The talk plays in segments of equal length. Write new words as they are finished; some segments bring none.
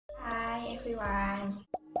everyone.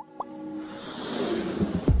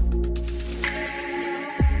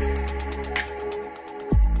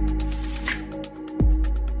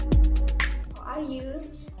 How are you?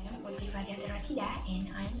 I am ULFI FATIHATUR ROSIDAH and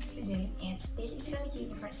I am a student at State Islamic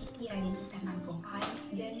University Raden Lampung. I am a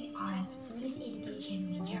student on English Education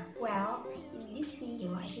major. Well, in this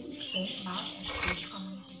video I will explain about a speech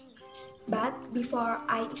community. But before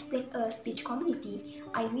I explain a speech community,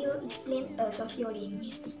 I will explain a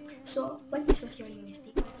sociolinguistic. So, what is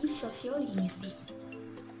sociolinguistic? What is sociolinguistic?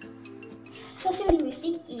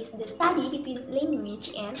 Sociolinguistics is the study between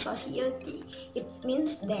language and society. It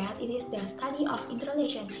means that it is the study of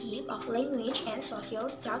interrelationship of language and social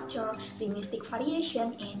structure, linguistic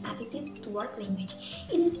variation, and attitude toward language.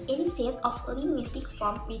 It is any set of linguistic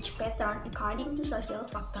form which pattern according to social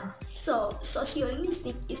factor. So,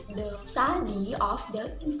 sociolinguistics is the study of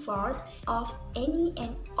the effort of any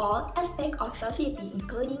and all aspect of society,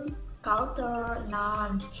 including culture,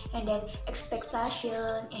 norms, and then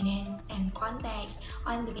expectation, and context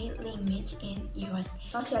on the way language and use.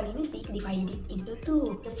 Sociolinguistics divided into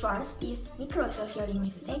two. The first is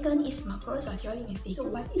micro-sociolinguistics. Second is macro-sociolinguistics. So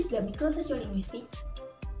what is the micro-sociolinguistics?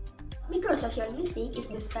 Micro-sociolinguistics is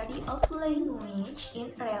the study of language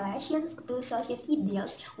in relation to society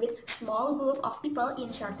deals with small group of people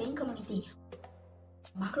in certain community.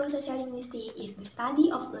 Macro-sociolinguistics is the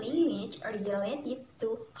study of language related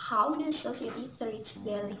to how the society treats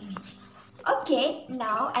the language. Okay,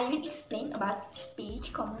 now I will explain about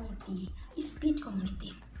speech community. Speech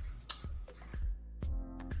community.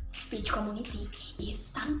 Speech community is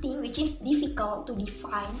something which is difficult to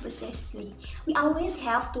define precisely. We always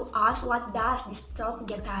have to ask what does this term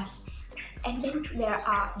get us. And then there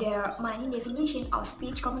are many definitions of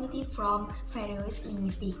speech community from various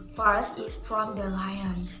linguistics. First is from the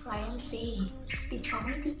Lions. Lions say speech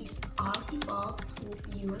community is all people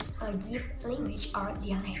who use a given language or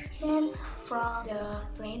dialect. Then from the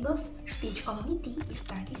Rainbow, speech community is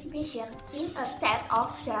participation in a set of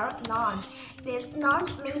shared norms. These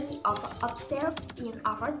norms may be observed in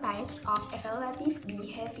other types of evaluative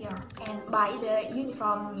behavior and by the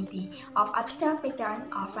uniformity of abstract pattern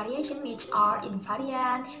of variation which are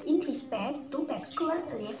invariant in respect to particular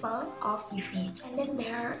level of usage. And then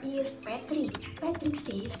there is Patrick. Patrick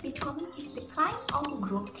says speech community is the kind of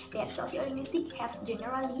group that sociolinguistics have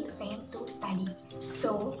generally tend to study.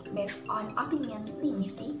 So, based on opinion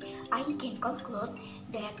linguistic, I can conclude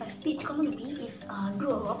that a speech community is a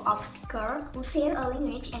group of speakers who share a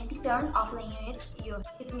language and pattern of language use.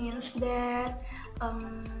 It means that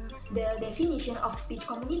the definition of speech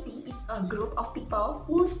community is a group of people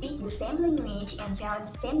who speak the same language and share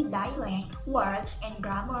the same dialect, words, and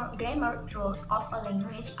grammar rules of a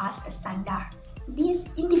language as a standard. These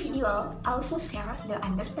individuals also share the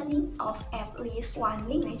understanding of at least one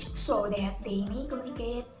language so that they may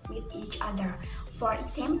communicate with each other. For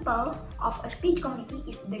example, of a speech community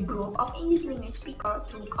is the group of English language speakers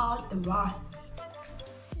throughout the world.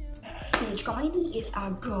 Speech community is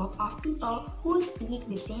a group of people who speak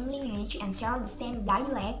the same language and share the same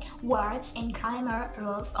dialect, words, and grammar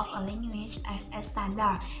rules of a language as a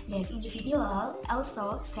standard. These individuals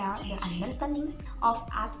also share the understanding of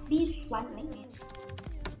at least one language.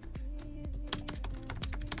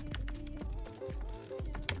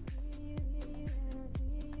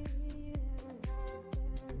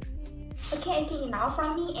 Okay, I think enough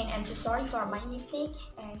from me, and I'm so sorry for my mistake,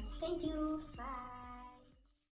 and thank you.